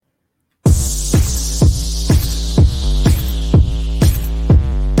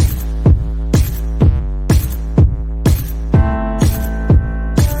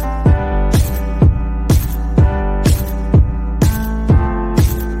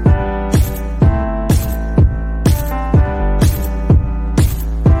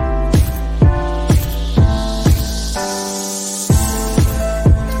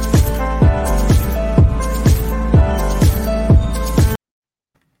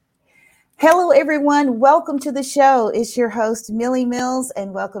Hello, everyone. Welcome to the show. It's your host, Millie Mills,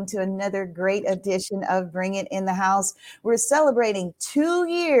 and welcome to another great edition of Bring It in the House. We're celebrating 2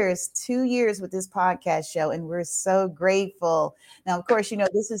 years with this podcast show, and we're so grateful. Now, of course, you know,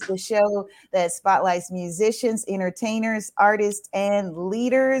 this is the show that spotlights musicians, entertainers, artists, and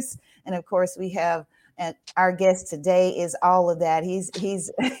leaders. And of course, we have our guest today is all of that. He's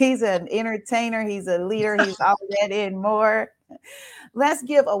an entertainer, he's a leader, he's all that and more. Let's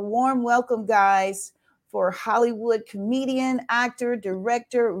give a warm welcome, guys, for Hollywood comedian, actor,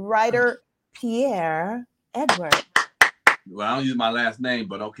 director, writer, Pierre Edwards. Well, I don't use my last name,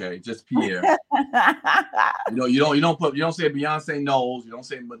 but okay, just Pierre. you don't say Beyonce Knowles, you don't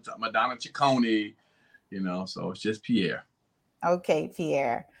say Madonna Ciccone, so it's just Pierre. Okay,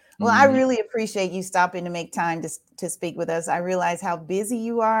 Pierre. Well, I really appreciate you stopping to make time to speak with us. I realize how busy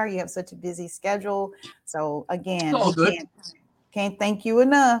you are. You have such a busy schedule. So again, can't thank you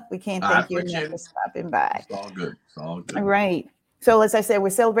enough. We can't thank you enough for stopping by. It's all good. All right. So as I said, we're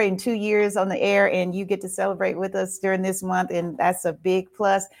celebrating 2 years on the air, and you get to celebrate with us during this month, and that's a big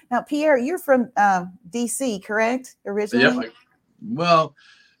plus. Now, Pierre, you're from D.C., correct? Originally? Yep. Well,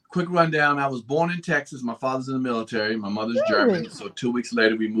 quick rundown. I was born in Texas. My father's in the military. My mother's German. So 2 weeks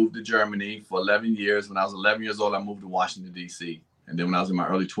later, we moved to Germany for 11 years. When I was 11 years old, I moved to Washington, D.C. And then when I was in my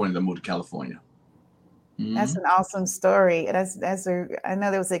early 20s, I moved to California. That's an awesome story. I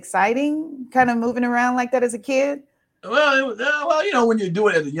know that was exciting, kind of moving around like that as a kid. Well, when you do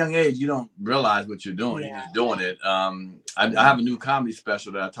it at a young age, you don't realize what you're doing. You're just doing it. I have a new comedy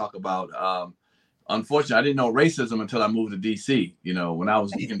special that I talk about. Unfortunately, I didn't know racism until I moved to D.C. When I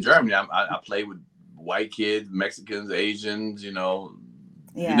was in Germany, I played with white kids, Mexicans, Asians, you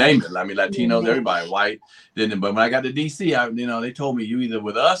name it. I mean, Latinos, everybody white. But when I got to D.C., they told me you either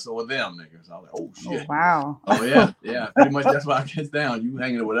with us or with them, niggas. I was like, oh shit. Oh, wow. Oh yeah. Pretty much that's why I gets down. You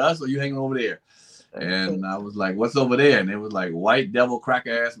hanging with us or you hanging over there? And I was like, what's over there? And it was like white devil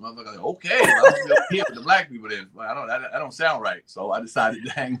cracker ass motherfucker. Like, okay, well, I'm gonna here with the black people then. But I don't sound right. So I decided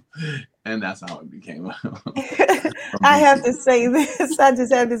to hang, and that's how it became. I have to say this. I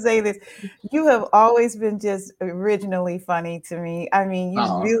just have to say this. You have always been just originally funny to me. I mean,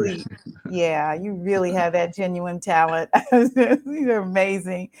 you really have that genuine talent. You're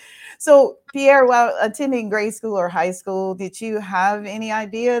amazing. So, Pierre, while attending grade school or high school, did you have any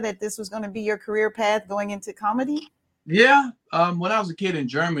idea that this was going to be your career path going into comedy? Yeah. When I was a kid in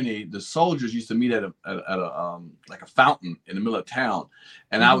Germany, the soldiers used to meet at a fountain in the middle of town,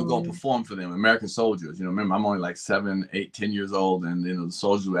 and I would go perform for them, American soldiers. Remember, I'm only like 7, 8, 10 years old, and the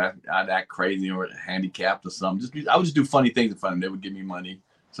soldiers I'd act crazy or handicapped or something. I would just do funny things in front of them. They would give me money.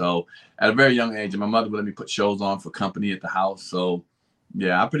 So at a very young age, and my mother would let me put shows on for company at the house. So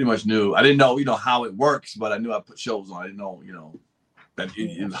yeah, I pretty much knew. I didn't know, how it works, but I knew I put shows on. I didn't know, that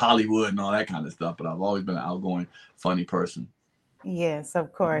it was Hollywood and all that kind of stuff. But I've always been an outgoing, funny person. Yes,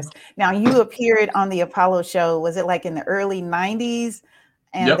 of course. Now, you appeared on the Apollo show. Was it like in the early 90s?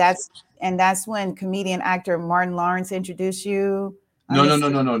 And yep. that's when comedian actor Martin Lawrence introduced you? No.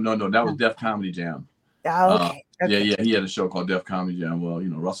 That was Def Comedy Jam. Oh, okay. Yeah. He had a show called Def Comedy Jam. Well,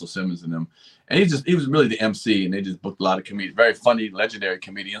 Russell Simmons and them. And he was really the MC, and they just booked a lot of comedians, very funny, legendary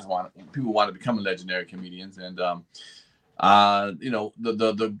comedians. People wanted to become legendary comedians. And,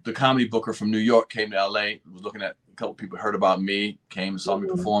 the comedy booker from New York came to LA, was looking at a couple people, heard about me, came and saw me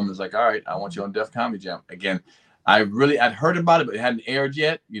perform. Was like, all right, I want you on Def Comedy Jam. Again, I'd heard about it, but it hadn't aired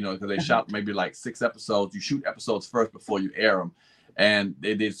yet, because they shot maybe like 6 episodes. You shoot episodes first before you air them. And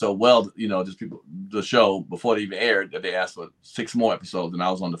they did so well, the show, before they even aired, that they asked for 6 more episodes. And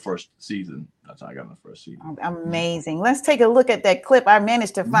I was on the first season. That's how I got on the first season. Amazing. Let's take a look at that clip I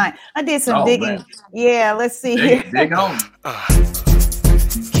managed to find. I did some digging. Man. Yeah, let's see here. Dig on.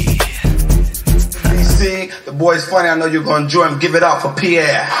 DC, the boy's funny. I know you're going to enjoy him. Give it up for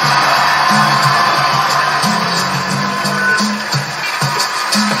Pierre.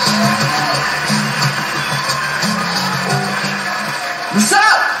 What's up?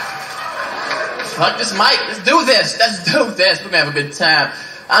 Fuck this mic. Let's do this. We're gonna have a good time.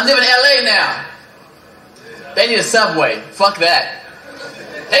 I'm living in LA now. They need a subway. Fuck that.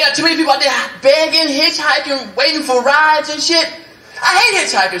 They got too many people out there begging, hitchhiking, waiting for rides and shit. I hate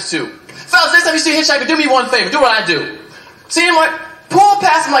hitchhikers too. Fellas, next time you see a hitchhiker, do me one favor. Do what I do. See him, pull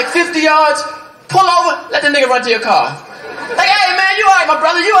past him like 50 yards, pull over, let the nigga run to your car. Like, hey man, you alright, my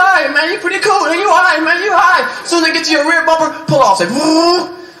brother, you alright, man, you pretty cool, you alright, man, you alright. Soon as they get to your rear bumper, pull off, say,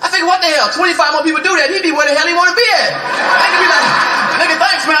 woo. I figure, what the hell, 25 more people do that, he'd be where the hell he wanna be at. I could be like, nigga,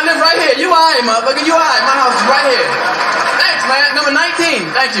 thanks man, I live right here, you alright, motherfucker, you alright, my house is right here. Thanks man, number 19,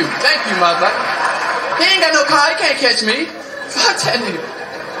 thank you, motherfucker. He ain't got no car, he can't catch me. Fuck that nigga.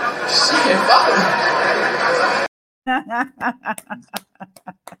 Shit, fuck him.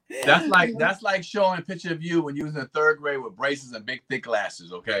 That's like showing a picture of you when you was in third grade with braces and big thick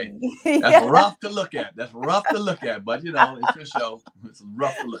glasses. Okay, that's Yeah. rough to look at. That's rough to look at. But you know, it's your show. It's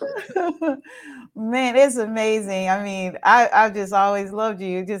rough to look at. Man, it's amazing. I mean, I've just always loved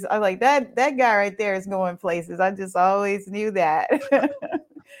you. I'm like that guy right there is going places. I just always knew that.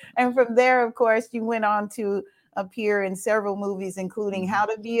 And from there, of course, you went on to appear in several movies, including How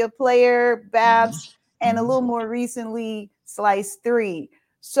to Be a Player, Babs, and a little more recently, Slice 3.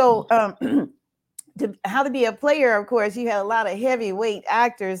 So How to Be a Player, of course, you had a lot of heavyweight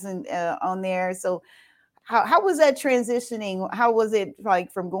actors on there. So how was that transitioning? How was it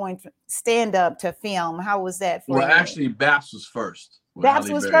like from going to stand up to film? How was that for you? Well, actually, Babs was first. Babs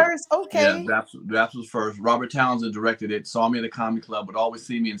was first? Okay. Yeah, Babs was first. Robert Townsend directed it, saw me at a comedy club, would always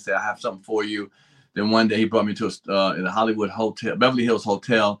see me and say, I have something for you. Then one day he brought me to in a Hollywood hotel, Beverly Hills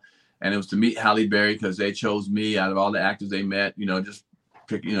Hotel, and it was to meet Halle Berry because they chose me out of all the actors they met, you know, just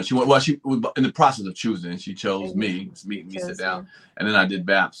pick, you know, she was in the process of choosing, and she chose me to meet me, sit down. And then I did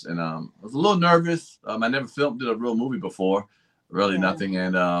Babs, and I was a little nervous. I never did a real movie before. Really nothing.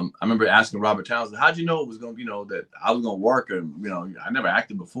 And I remember asking Robert Townsend, how'd you know it was going to, you know, that I was going to work? And, you know, I never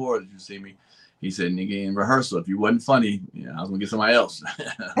acted before. Did you see me? He said, nigga, in rehearsal, if you wasn't funny, you know, I was going to get somebody else to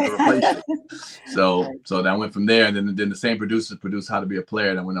replace you. So that went from there. And then the same producer produced How to Be a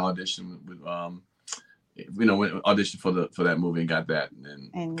Player. And I went to audition with, went audition for that movie and got that.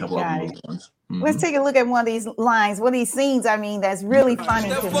 And a couple of other ones. Mm-hmm. Let's take a look at one of these lines, one of these scenes, I mean, that's really funny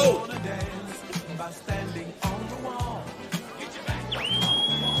to me.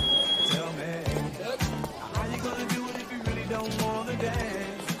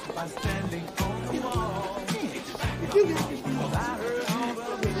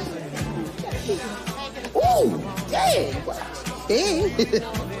 Ooh, dang.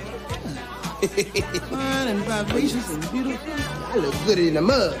 Fine and vivacious and beautiful. I look good in the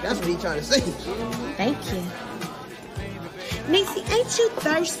mud. That's what he's trying to say. Thank you. Nixie, ain't you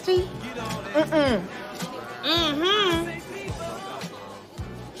thirsty? Mm-mm. Mm-hmm.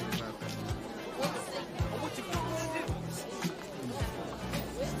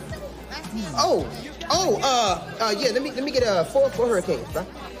 Yeah, let me get four hurricanes, bro.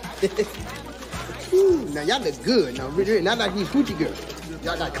 Ooh, now y'all look good. Now, really, not like these hoochie girls.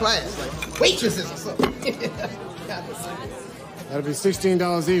 Y'all got class, like waitresses or something. That'll be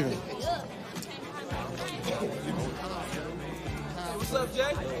 $16 even. What's up, Jay?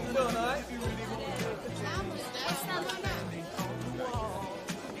 How you doing, all right?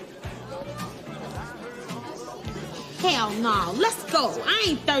 Hell no. Let's go. I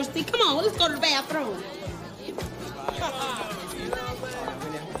ain't thirsty. Come on, let's go to the bathroom.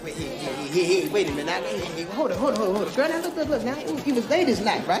 Hey, wait a minute. Hey, hold on. Girl, now look. Now, it was ladies'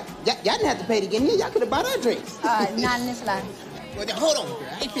 night, right? Y'all didn't have to pay to get in here. Y'all could have bought our drinks. Not in this life. Well, then, hold on, girl.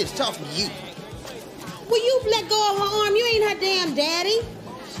 I ain't finished talking to you. Will you let go of her arm? You ain't her damn daddy.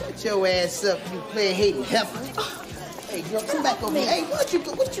 Shut your ass up, you player hating heifer. Hey, girl, come back over here. Hey,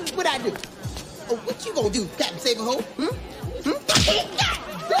 what I do? Oh, what you gonna do, Captain Saberhole?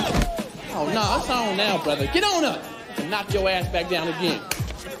 Oh, no, it's on now, brother. Get on up and knock your ass back down again.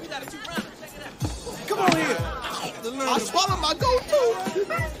 Come on here. I swallowed my go-to.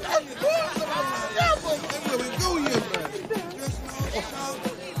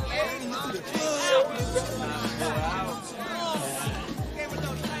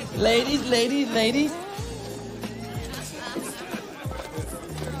 Ladies.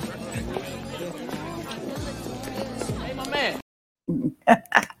 Hey, my man.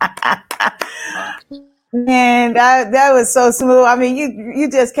 Man, that was so smooth. I mean,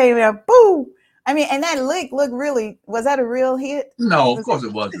 you just came in, boom. I mean, and that lick looked really, was that a real hit? No, of course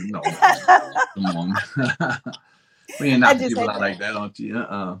it wasn't. No. Come on. We ain't not people out like that, aren't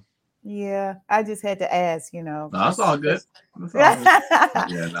you? Yeah, I just had to ask, you know. No, that's all good.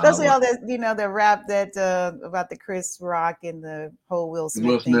 Especially all that, you know, the rap that about the Chris Rock and the whole Will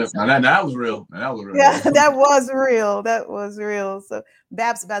Smith thing. So. Now that was real. That was real. Yeah, that was real. So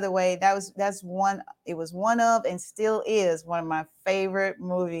Babs, by the way, that's one. It was one of and still is one of my favorite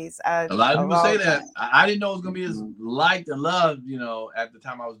movies. A lot of people say that. I didn't know it was gonna be as liked and loved, you know, at the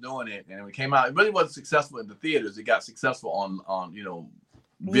time I was doing it, and it came out. It really wasn't successful in the theaters. It got successful on you know,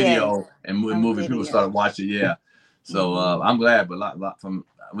 video and movies. People started watching. Yeah. So I'm glad, but a lot from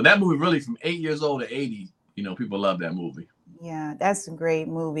that movie, really from 8 years old to 80, you know, people love that movie. Yeah, that's a great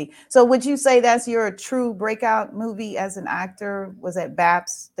movie. So would you say that's your true breakout movie as an actor? Was that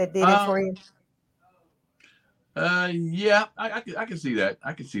Babs that did it for you? Yeah, I can see that.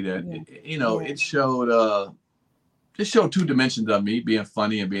 I can see that. Yeah. It showed it showed two dimensions of me, being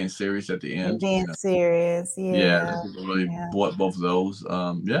funny and being serious at the end. And being serious, yeah. People really bought both of those.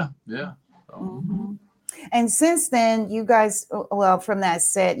 Yeah. Mm-hmm. And since then, you guys, well, from that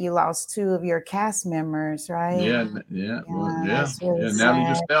set, you lost two of your cast members, right? Yeah. Really Natalie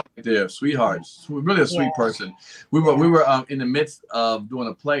just fell right there, sweethearts. Really a sweet person. We were in the midst of doing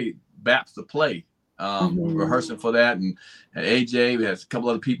a play, Baps the Play. Rehearsing for that, and AJ, we had a couple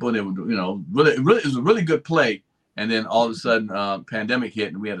other people, and it was, really, it was a really good play. And then all of a sudden, pandemic hit,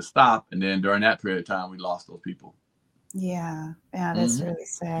 and we had to stop. And then during that period of time, we lost those people. Yeah, that's really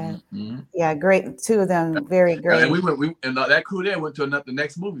sad. Yeah, great. Two of them, very great. And that crew there went to the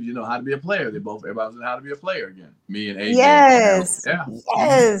next movie. How to be a player. Everybody was How to Be a Player again. Me and AJ. Yes.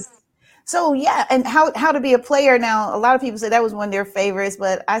 So and how to be a player. Now, a lot of people say that was one of their favorites,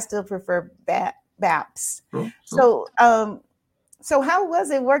 but I still prefer Baps. Sure. So how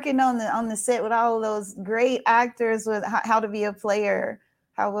was it working on the set with all of those great actors with How to Be a Player?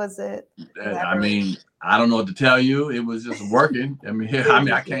 How was it? I mean, I don't know what to tell you. It was just working. I mean,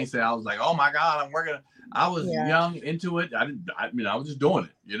 I can't say I was like, oh my God, I'm working. I was young, into it. I was just doing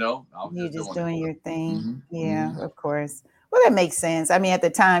it. I was just doing your thing. Of course. Well, that makes sense. I mean, at the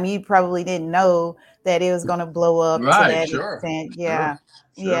time, you probably didn't know that it was going to blow up. Right. To that extent. Yeah.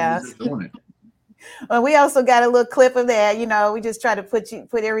 Yeah. Just doing it. Well, we also got a little clip of that. We just try to put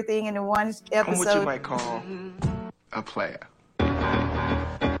everything into one episode. What you might call a player.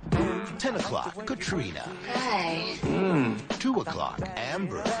 10 o'clock, Katrina. Hi. 2 o'clock,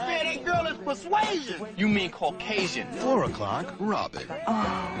 Amber. Man, that girl is persuasion. You mean Caucasian. 4 o'clock, Robin.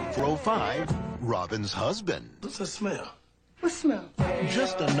 4:05, Robin's husband. What's that smell? What smell?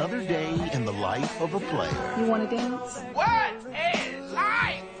 Just another day in the life of a player. You want to dance? What is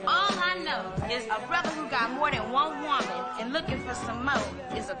life? All I know is a brother who got more than one woman and looking for some more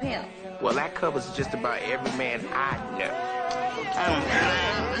is a pimp. Well, that covers just about every man I know.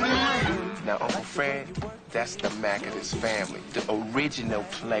 Now, Uncle Fred, that's the Mac of this family, the original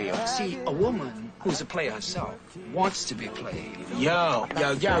player. See, a woman who's a player herself wants to be played. Yo.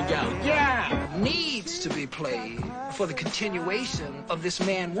 Yeah! Needs to be played for the continuation of this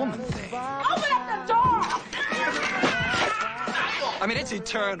man-woman thing. Open up the door! I mean, it's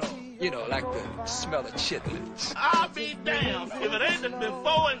eternal. Like the smell of chitlins. I'll be damned if it ain't the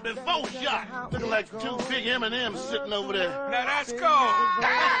before and before shot. Looking like two big M&Ms sitting over there. Now that's cool.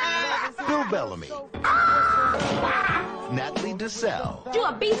 Bill Bellamy. Natalie Desselle. You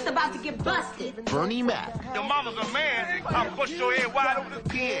a beast about to get busted. Bernie Mac. Your mama's a man. I'll push your head wide open.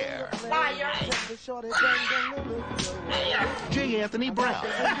 Pierre. Liar. J. Anthony Brown.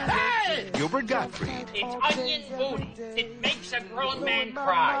 Hey! Gilbert Gottfried. It's onion booty. It makes a grown man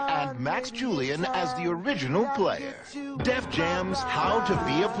cry. And Max Julian as the original player. Def Jam's How to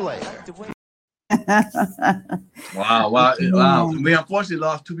Be a Player. Wow. We unfortunately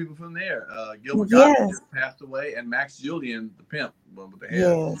lost two people from there. Gilbert Gottfried passed away, and Max Julian, the pimp with the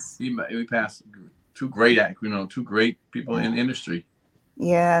hair. Yes. He passed. Two great two great people in the industry.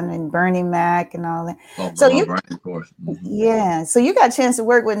 Yeah, and Bernie Mac and all that. Oh, so Bernie, of course. Mm-hmm. Yeah. So you got a chance to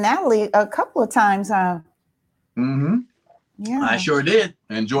work with Natalie a couple of times, huh? Mm-hmm. Yeah. I sure did.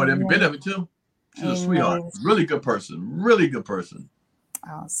 I enjoyed every bit of it too. She's a sweetheart. Really good person. Really good person.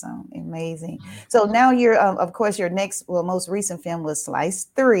 Awesome. Amazing. So now you're, of course, your most recent film was Slice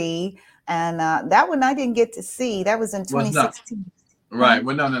 3. And that one I didn't get to see. That was in 2016. Right.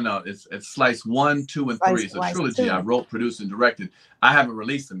 Well, no. It's Slice 1, 2, and 3. It's a trilogy. I wrote, produced, and directed. I haven't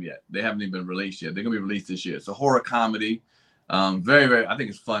released them yet. They haven't even been released yet. They're going to be released this year. It's a horror comedy. Very, very, I think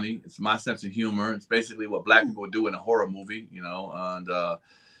it's funny. It's my sense of humor. It's basically what Black people do in a horror movie,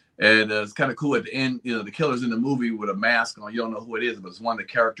 and it's kind of cool at the end, the killer's in the movie with a mask on. You don't know who it is, but it's one of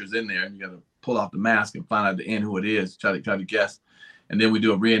the characters in there, and you got to pull off the mask and find out at the end who it is, try to guess. And then we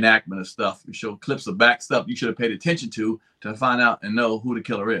do a reenactment of stuff. We show clips of back stuff you should have paid attention to find out and know who the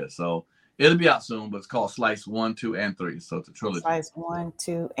killer is. So it'll be out soon, but it's called Slice 1, 2, and 3. So it's a trilogy. Slice 1,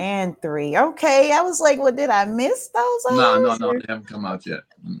 2, and 3. Okay. I was like, well, did I miss those? No, they haven't come out yet.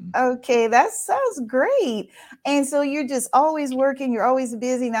 Mm-hmm. Okay. That sounds great. And so you're just always working. You're always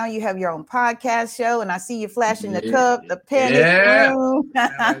busy. Now you have your own podcast show, and I see you flashing the cup, the Panic Room. Look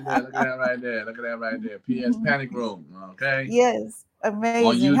at that right there. PS Panic Room. Okay. Yes.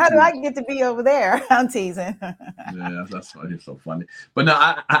 Amazing. How do I get to be over there? I'm teasing. Yeah, that's funny. It's so funny. But no,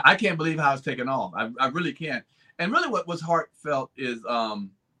 I can't believe how it's taken off. I really can't. And really what was heartfelt is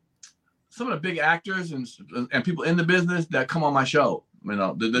some of the big actors and people in the business that come on my show.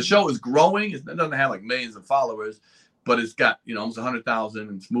 The show is growing. It doesn't have like millions of followers, but it's got, almost 100,000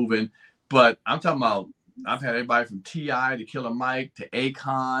 and it's moving. But I'm talking about, I've had everybody from T.I. to Killer Mike to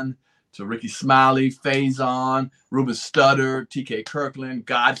Akon to Ricky Smiley, Faison, Ruben Studdard, TK Kirkland,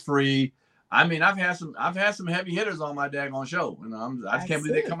 Godfrey. I mean, I've had some heavy hitters on my daggone show. You know, I just can't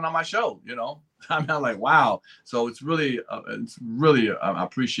believe they're coming on my show. You know, I'm like, wow. So it's really, I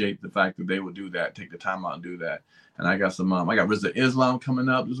appreciate the fact that they would do that, take the time out and do that. And I got some, I got Rizza Islam coming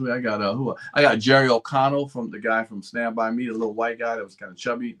up this week. I got Jerry O'Connell the guy from Stand By Me, the little white guy that was kind of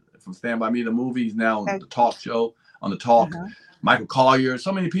chubby from Stand By Me, the movie. He's now on the talk show, on the talk. Michael Collier,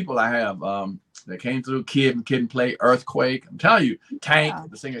 so many people I have that came through. Kid and Play, Earthquake. I'm telling you,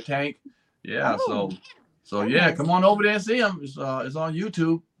 Tank, the singer Tank. Yeah, so yeah, come on over there and see him. It's on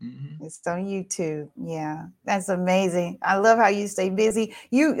YouTube. Mm-hmm. It's on YouTube. Yeah, that's amazing. I love how you stay busy.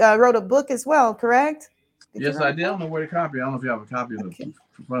 You wrote a book as well, correct? Yes, I did. I don't know where the copy. I don't know if you have a copy of it in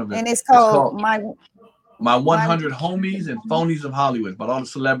front of it. And it's called My 100 Homies and Phonies of Hollywood, about all the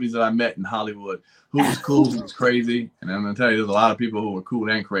celebrities that I met in Hollywood. Who was cool, who was crazy. And I'm going to tell you, there's a lot of people who were cool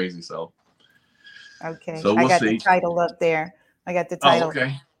and crazy. So, okay. So we'll I got see. the title up there. I got the title. Oh,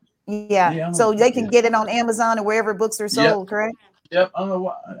 okay. Yeah. So they can get it on Amazon or wherever books are sold, correct? Yep. I don't know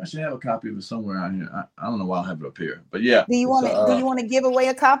why. I should have a copy of it somewhere out here. I don't know why I have it up here. But yeah. Do you want to give away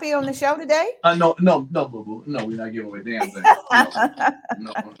a copy on the show today? No, boo-boo. No, we're not giving away damn thing.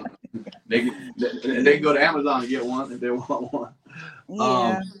 No. They can go to Amazon and get one if they want one.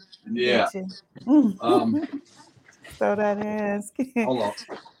 Yeah. Yeah. So that is. Hold on.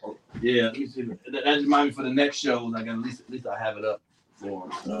 Yeah. Let me see. That reminds me for the next show. I got at least I have it up for.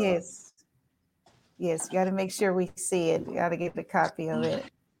 Yes. Yes. You got to make sure we see it. You got to get the copy of it.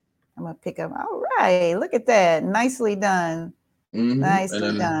 I'm gonna pick up. All right. Look at that. Nicely done.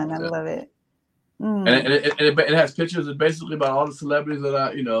 Nicely done. I love it. And it has pictures. It's basically about all the celebrities that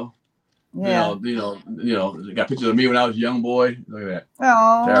I, you know, they got pictures of me when I was a young boy. Look at that.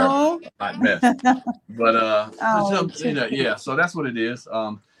 Oh, terrible, hot mess. But yeah. So that's what it is.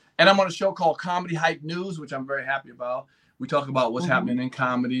 And I'm on a show called Comedy Hype News, which I'm very happy about. We talk about what's happening in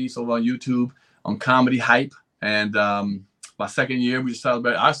comedy. So on YouTube, on Comedy Hype, and my second year, we just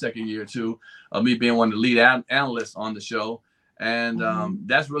celebrated our second year too of me being one of the lead analysts on the show. And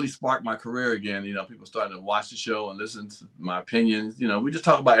that's really sparked my career again. You know, people started to watch the show and listen to my opinions. You know, we just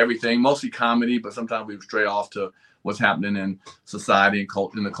talk about everything, mostly comedy, but sometimes we stray off to what's happening in society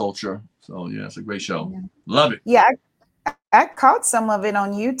and in the culture. So yeah, it's a great show. Yeah. Love it. Yeah, I caught some of it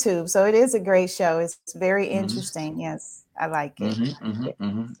on YouTube, so it is a great show. It's very interesting. Yes, I like it.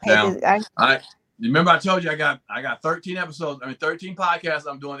 Now, remember I told you I got 13 episodes. 13 podcasts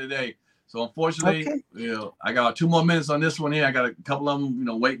I'm doing today. So unfortunately, I got 2 more minutes on this one here. I got a couple of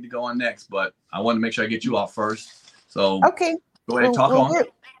them, waiting to go on next, but I want to make sure I get you off first. So go ahead and talk on.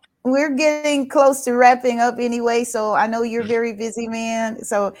 We're getting close to wrapping up anyway, so I know you're very busy, man.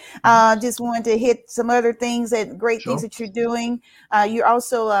 So just wanted to hit some other things things that you're doing. You're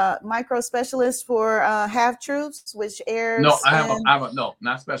also a micro specialist for Half Truths, which airs. No,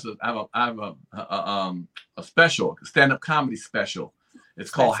 not specialist. I have a special stand-up comedy special. It's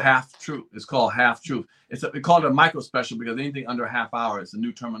called Half Truth. It's called Half Truth. We call it a micro special because anything under a half hour, it's a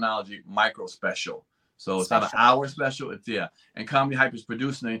new terminology, micro special. So it's not an hour special. It's and Comedy Hype is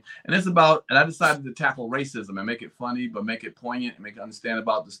producing it, and it's about. And I decided to tackle racism and make it funny, but make it poignant and make it understand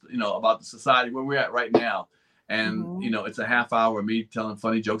about this, about the society where we're at right now. And it's a half hour of me telling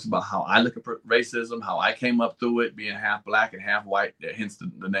funny jokes about how I look at racism, how I came up through it, being half black and half white. Hence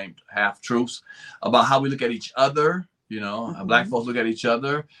the name Half Truths. About how we look at each other. How black folks look at each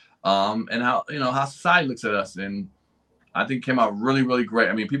other, and how how society looks at us. And I think it came out really, really great.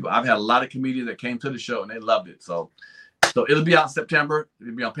 I mean, I've had a lot of comedians that came to the show and they loved it. So it'll be out in September.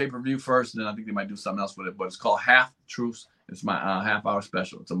 It'll be on pay-per-view first, and then I think they might do something else with it. But it's called Half Truths. It's my half-hour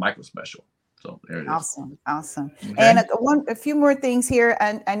special. It's a micro special. So there it is. Awesome. Okay. And a few more things here.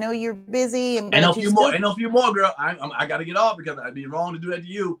 I know you're busy, and a few more, girl. I got to get off because I'd be wrong to do that to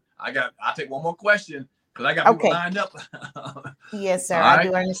you. I'll take one more question. Because I got people lined up. Yes, sir. I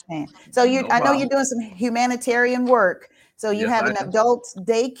do understand. So I know you're doing some humanitarian work. So you have an adult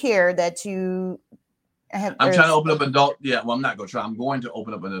daycare that you have. I'm trying to open up adult. Yeah, well, I'm not going to try. I'm going to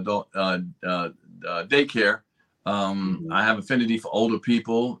open up an adult daycare. I have affinity for older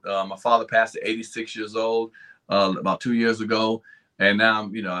people. My father passed at 86 years old about 2 years ago. And now,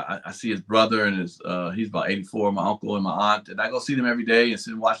 I see his brother and he's about 84, my uncle and my aunt, and I go see them every day and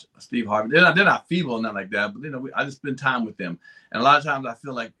sit and watch Steve Harvey. They're not feeble and nothing like that, but I just spend time with them. And a lot of times I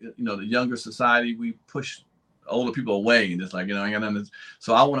feel like, the younger society, we push older people away and just like,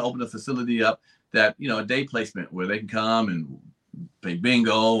 so I want to open a facility up that, a day placement where they can come and play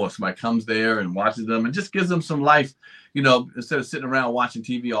bingo, or somebody comes there and watches them and just gives them some life. You know, instead of sitting around watching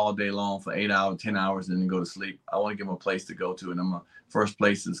TV all day long for 8 hours, 10 hours, and then go to sleep, I want to give them a place to go to. And my first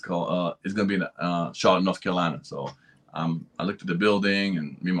place is called, it's going to be in Charlotte, North Carolina. So I looked at the building,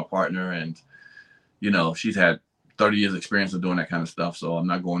 and me and my partner, and, you know, she's had 30 years experience of doing that kind of stuff. So I'm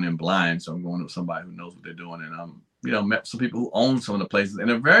not going in blind. So I'm going with somebody who knows what they're doing. And you know, met some people who own some of the places, and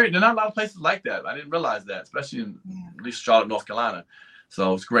they're not a lot of places like that. I didn't realize that, especially in at least Charlotte, North Carolina.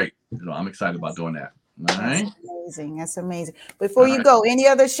 So it's great. You know, I'm excited about doing that. All right. That's amazing. That's amazing. Before you go, any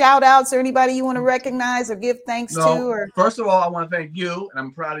other shout outs or anybody you want to recognize or give thanks to? Or first of all, I want to thank you, and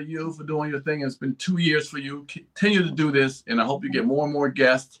I'm proud of you for doing your thing. It's been 2 years for you. Continue to do this, and I hope you get more and more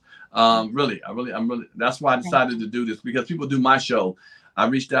guests. I'm really, that's why I decided to do this, because people do my show. I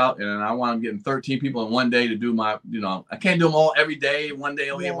reached out, and I want to get 13 people in one day to do my, you know, I can't do them all every day, one day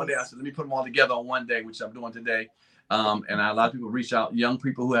over here, one day. I said, let me put them all together on one day, which I'm doing today. And a lot of people reach out, young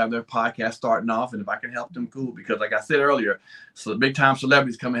people who have their podcast starting off, and if I can help them, cool. Because like I said earlier, so big time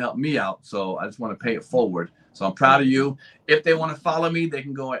celebrities come and help me out. So I just want to pay it forward. So I'm proud of you. If they want to follow me, they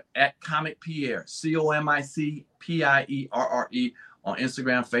can go at Comic Pierre, COMICPIERRE on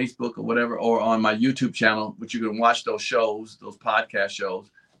Instagram, Facebook, or whatever, or on my YouTube channel, which you can watch those shows, those podcast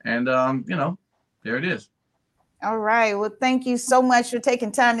shows. And, you know, there it is. All right. Well, thank you so much for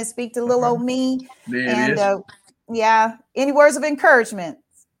taking time to speak to little old me. There and it is. Yeah, any words of encouragement?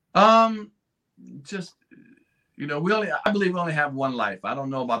 Just, you know, I believe we only have one life. I don't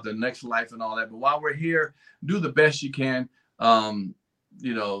know about the next life and all that, but while we're here, do the best you can.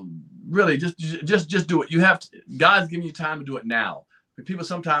 You know, really just do it. God's giving you time to do it now. People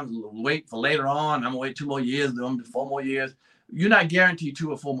sometimes wait for later on. I'm gonna wait 2 more years, do 4 more years. You're not guaranteed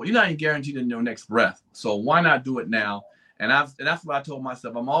 2 or 4 more. You're not even guaranteed in your next breath. So why not do it now? And that's what I told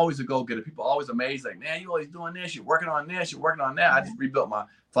myself. I'm always a go-getter. People are always amazed, like, man, you always doing this. You're working on this. You're working on that. I just rebuilt my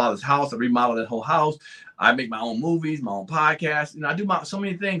father's house. I remodeled that whole house. I make my own movies, my own podcasts. You know, I do so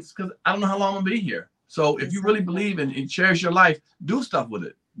many things because I don't know how long I'm gonna be here. So if you really believe and cherish your life, do stuff with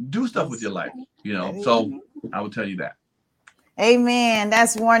it. Do stuff with your life. You know. So I would tell you that. Amen.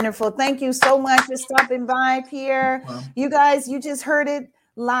 That's wonderful. Thank you so much for stopping by, Pierre. You guys, you just heard it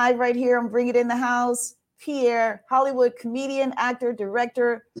live right here on Bring It in the House. Pierre, Hollywood comedian, actor,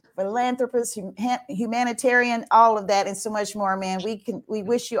 director, philanthropist, humanitarian, all of that and so much more, man. We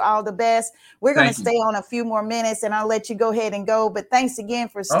wish you all the best. We're going to stay on a few more minutes and I'll let you go ahead and go. But thanks again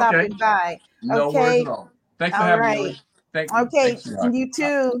for stopping by. No worries at all. Thanks for having me. Thank you. Okay. Thanks, you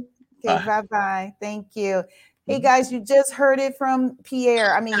too. Okay. Bye-bye. Thank you. Hey guys, you just heard it from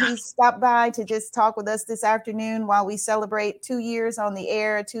Pierre. I mean, he stopped by to just talk with us this afternoon while we celebrate 2 years on the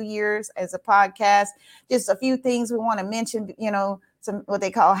air, 2 years as a podcast. Just a few things we want to mention, you know, some what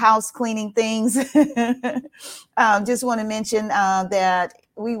they call house cleaning things. Just want to mention that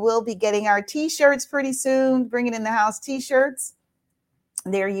we will be getting our t-shirts pretty soon, Bring It in the House t-shirts.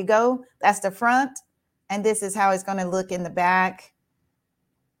 There you go. That's the front. And this is how it's going to look in the back.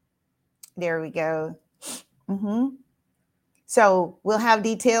 There we go. So we'll have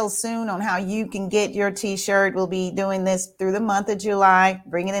details soon on how you can get your t-shirt. We'll be doing this through the month of July,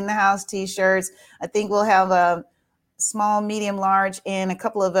 Bring It in the House t-shirts. I think we'll have a small, medium, large, and a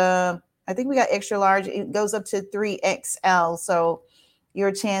couple of, I think we got extra large. It goes up to 3XL. So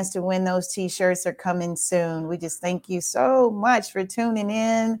your chance to win those t-shirts are coming soon. We just thank you so much for tuning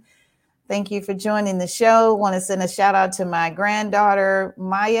in. Thank you for joining the show. Want to send a shout out to my granddaughter,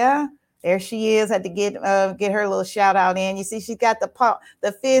 Maya. There she is. Had to get her little shout out in. You see, she got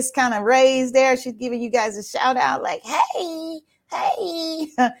the fist kind of raised there. She's giving you guys a shout out like, hey.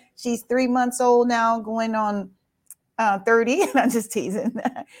 She's 3 months old now, going on 30. I'm just teasing.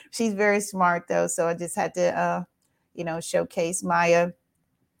 She's very smart though. So I just had to, showcase Maya.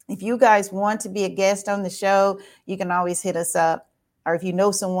 If you guys want to be a guest on the show, you can always hit us up. Or if you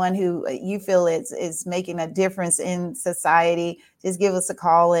know someone who you feel is making a difference in society, just give us a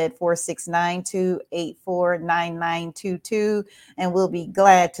call at 469-284-9922, and we'll be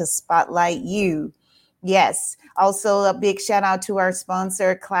glad to spotlight you. Yes. Also, a big shout out to our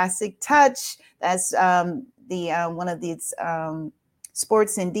sponsor, Classic Touch. That's one of these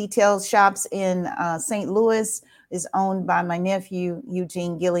sports and detail shops in St. Louis. Is owned by my nephew,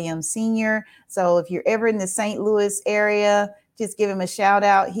 Eugene Gilliam Sr. So if you're ever in the St. Louis area, just give him a shout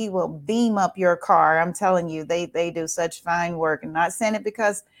out. He will beam up your car. I'm telling you, they do such fine work. I'm not saying it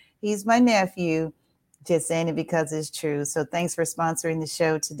because he's my nephew, just saying it because it's true. So thanks for sponsoring the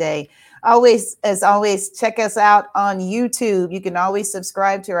show today. As always, check us out on YouTube. You can always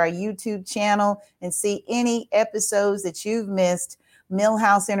subscribe to our YouTube channel and see any episodes that you've missed.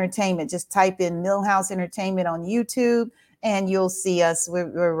 Millhouse Entertainment. Just type in Millhouse Entertainment on YouTube and you'll see us.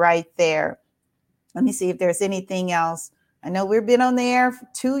 We're right there. Let me see if there's anything else. I know we've been on the air for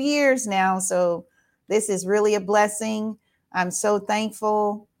 2 years now, so this is really a blessing. I'm so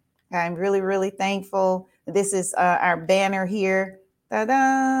thankful. I'm really, really thankful. This is our banner here.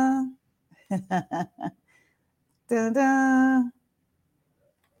 Ta-da! Ta-da!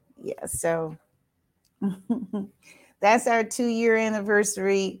 Yeah, so that's our 2-year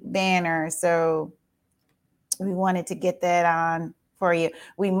anniversary banner. So we wanted to get that on for you.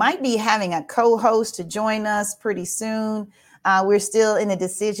 We might be having a co-host to join us pretty soon. We're still in the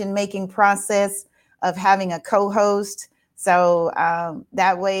decision-making process of having a co-host. So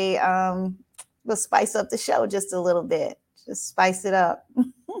that way we'll spice up the show just a little bit. Just spice it up.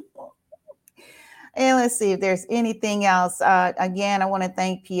 And let's see if there's anything else. Again, I want to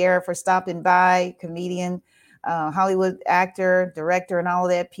thank Pierre for stopping by, comedian, Hollywood actor, director, and all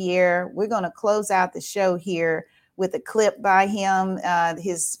of that. Pierre, we're going to close out the show here with a clip by him,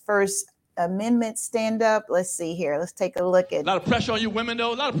 his First Amendment stand-up. Let's see here. Let's take a look at. A lot of pressure on you women,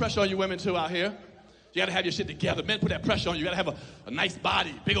 though. A lot of pressure on you women, too, out here. You got to have your shit together. Men put that pressure on you. You got to have a nice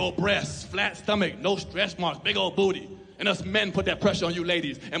body, big old breasts, flat stomach, no stretch marks, big old booty. And us men put that pressure on you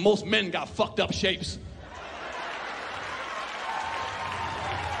ladies. And most men got fucked up shapes.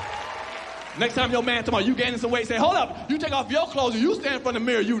 Next time your man talking about you gaining some weight, say, hold up, you take off your clothes and you stand in front of the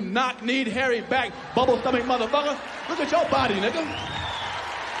mirror, you knock-kneed, hairy back, bubble stomach motherfucker. Look at your body, nigga.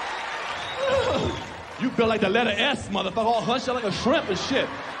 You built like the letter S, motherfucker, all hunched up like a shrimp and shit.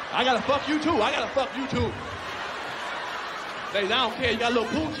 I gotta fuck you too. I gotta fuck you too. Ladies, I don't care. You got a little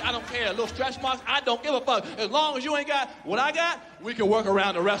pooch, I don't care. A little stretch marks, I don't give a fuck. As long as you ain't got what I got, we can work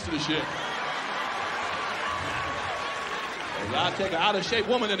around the rest of the shit. I'll take an out-of-shape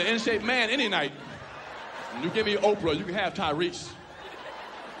woman and an in-shape man any night. And you give me Oprah, you can have Tyrese.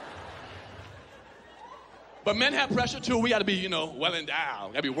 But men have pressure too. We gotta be, well endowed.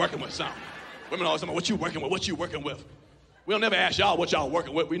 We gotta be working with something. Women always say, what you working with? What you working with? We don't never ask y'all what y'all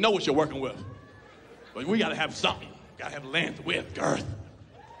working with. We know what you're working with. But we gotta have something. Gotta have length, width, girth.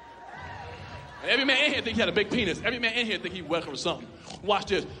 And every man in here think he had a big penis. Every man in here think he working with something. Watch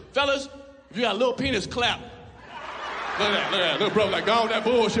this. Fellas, if you got a little penis, clap. Look at that. Little brother, like, go on with that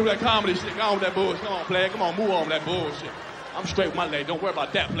bullshit, with that comedy shit. Go on with that bullshit. Come on, player. Come on, move on with that bullshit. I'm straight with my leg. Don't worry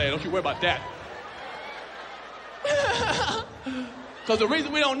about that, player. Don't you worry about that. Because the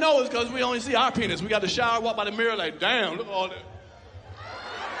reason we don't know is because we only see our penis. We got to shower, walk by the mirror, like, damn, look at all that.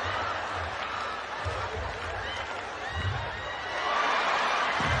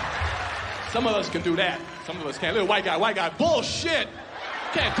 Some of us can do that. Some of us can't. Little white guy, bullshit.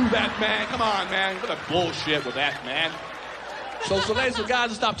 Can't do that, man. Come on, man. What a bullshit with that, man. So ladies and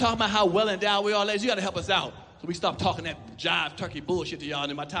guys, stop talking about how well endowed we are. Ladies, you got to help us out. So we stop talking that jive turkey bullshit to y'all, and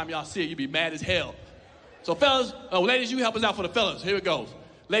then by the time y'all see it, you be mad as hell. So fellas, ladies, you help us out for the fellas. Here it goes.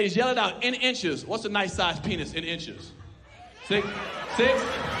 Ladies, yell it out in inches. What's a nice size penis in inches? 6, 6,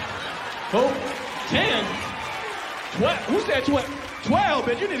 4, 10, 12. Who said 12? 12,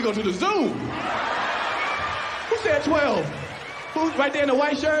 bitch, you need to go to the zoo. Who said 12? Who's right there in the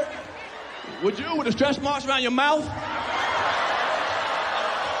white shirt? Would you with the stretch marks around your mouth?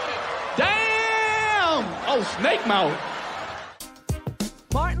 Damn! Oh, snake mouth.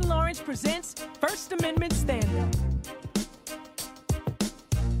 Martin Lawrence presents First Amendment Stand-Up.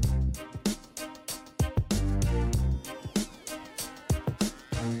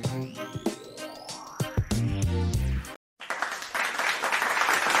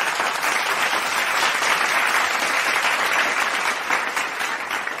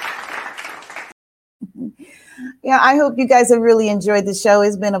 Yeah, I hope you guys have really enjoyed the show.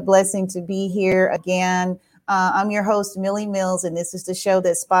 It's been a blessing to be here again. I'm your host, Millie Mills, and this is the show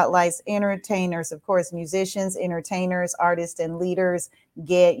that spotlights entertainers, of course, musicians, entertainers, artists, and leaders.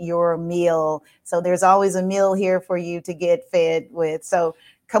 Get your meal. So there's always a meal here for you to get fed with. So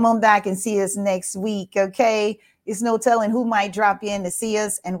come on back and see us next week, okay? It's no telling who might drop in to see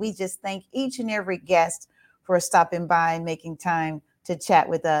us, and we just thank each and every guest for stopping by and making time to chat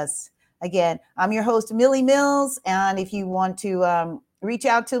with us. Again, I'm your host, Millie Mills, and if you want to reach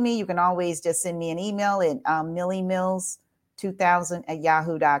out to me, you can always just send me an email at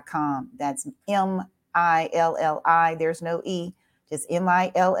milliemills2000@yahoo.com. That's MILLI. There's no E, just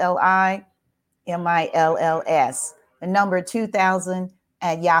MILLI, MILLS. The number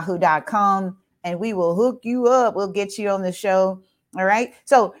 2000@yahoo.com, and we will hook you up. We'll get you on the show. All right.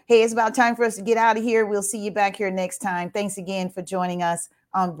 So, hey, it's about time for us to get out of here. We'll see you back here next time. Thanks again for joining us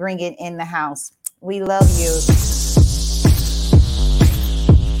on Bring It in the House. We love you.